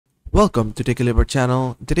Welcome to TechCaliber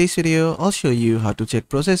channel. In today's video, I'll show you how to check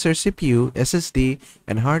processor, CPU, SSD,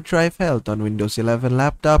 and hard drive health on Windows 11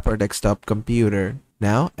 laptop or desktop computer.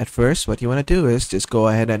 Now, at first, what you want to do is just go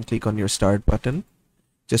ahead and click on your Start button.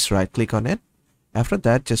 Just right click on it. After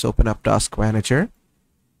that, just open up Task Manager.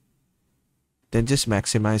 Then just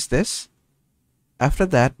maximize this. After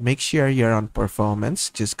that, make sure you're on Performance.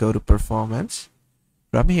 Just go to Performance.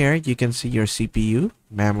 From here, you can see your CPU,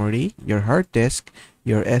 memory, your hard disk,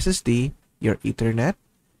 your SSD, your Ethernet,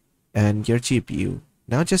 and your GPU.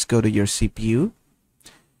 Now just go to your CPU.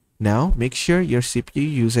 Now make sure your CPU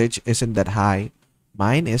usage isn't that high.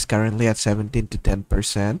 Mine is currently at 17 to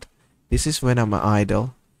 10%. This is when I'm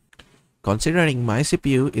idle. Considering my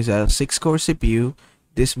CPU is a 6-core CPU,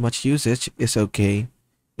 this much usage is okay.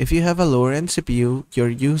 If you have a lower end CPU, your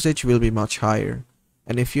usage will be much higher.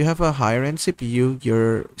 And if you have a higher end CPU,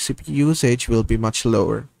 your CPU usage will be much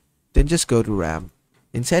lower. Then just go to RAM.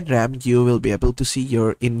 Inside RAM, you will be able to see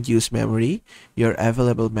your in-use memory, your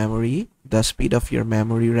available memory, the speed of your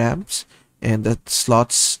memory RAMs, and the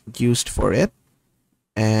slots used for it.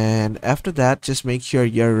 And after that, just make sure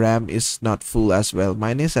your RAM is not full as well.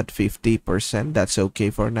 Mine is at 50%. That's okay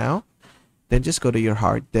for now. Then just go to your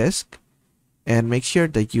hard disk and make sure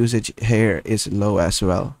the usage here is low as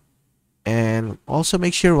well. And also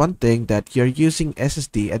make sure one thing, that you're using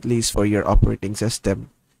SSD at least for your operating system.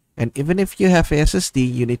 And even if you have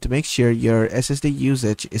SSD, you need to make sure your SSD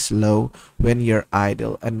usage is low when you're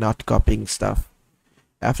idle and not copying stuff.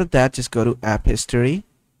 After that, just go to App History.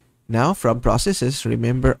 Now from Processes,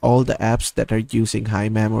 remember all the apps that are using high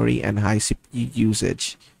memory and high CPU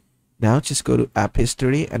usage. Now just go to App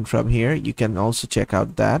History, and from here you can also check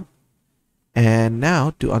out that. And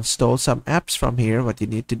now to install some apps from here, what you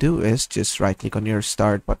need to do is just right click on your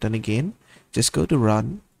Start button again. Just go to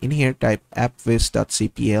Run. In here, type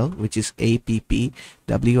appwiz.cpl, which is appwiz.cpl.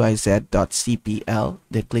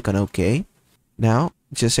 Then click on OK. Now,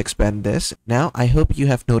 just expand this. Now, I hope you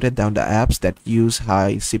have noted down the apps that use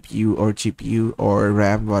high CPU or GPU or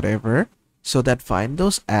RAM, whatever. So that find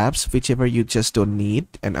those apps, whichever you just don't need,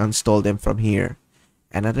 and install them from here.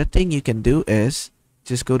 Another thing you can do is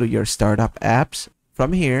just go to your Startup Apps.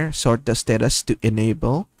 From here, sort the status to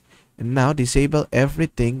Enable. And now disable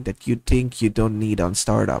everything that you think you don't need on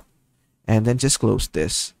startup. And then just close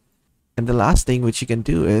this. And the last thing which you can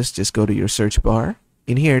do is just go to your search bar.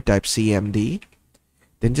 In here, type CMD.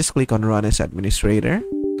 Then just click on Run as Administrator.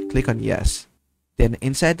 Click on Yes. Then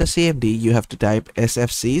inside the CMD, you have to type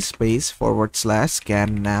sfc/scan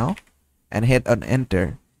now and hit on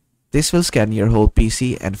Enter. This will scan your whole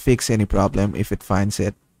PC and fix any problem if it finds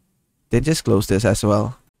it. Then just close this as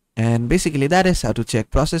well. And basically that is how to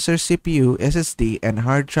check processor, CPU, SSD, and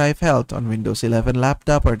hard drive health on Windows 11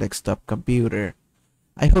 laptop or desktop computer.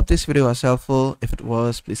 I hope this video was helpful. If it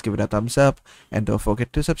was, please give it a thumbs up and don't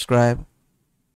forget to subscribe.